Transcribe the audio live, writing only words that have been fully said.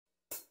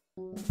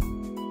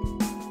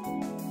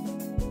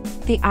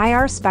The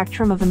IR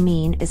spectrum of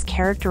amine is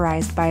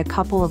characterized by a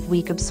couple of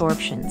weak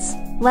absorptions.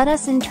 Let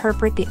us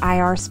interpret the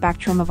IR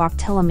spectrum of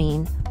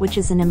octylamine, which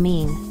is an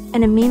amine.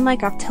 An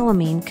amine-like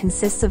octylamine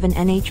consists of an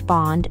NH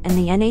bond, and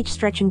the NH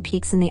stretching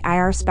peaks in the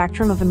IR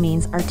spectrum of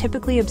amines are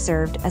typically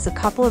observed as a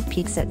couple of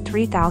peaks at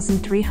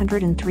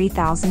 3,300 and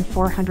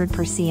 3,400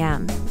 per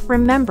cm.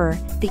 Remember,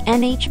 the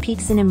NH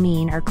peaks in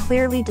amine are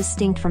clearly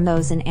distinct from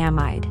those in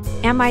amide.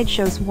 Amide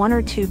shows one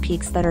or two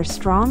peaks that are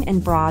strong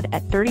and broad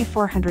at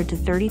 3,400 to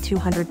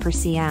 3,200 per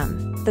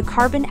cm. The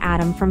carbon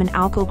atom from an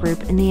alkyl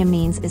group in the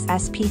amines is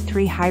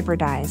sp3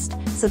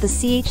 hybridized, so the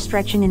CH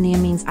stretching in the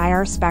amines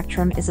IR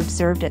spectrum is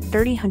observed at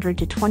 3,000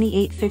 to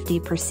 2,850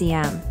 per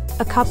cm.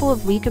 A couple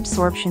of weak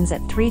absorptions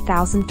at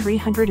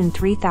 3,300 and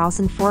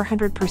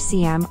 3,400 per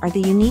cm are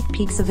the unique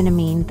peaks of an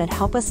amine that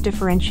help us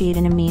differentiate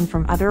an amine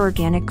from other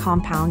organic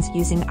compounds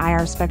using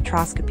IR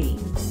spectroscopy.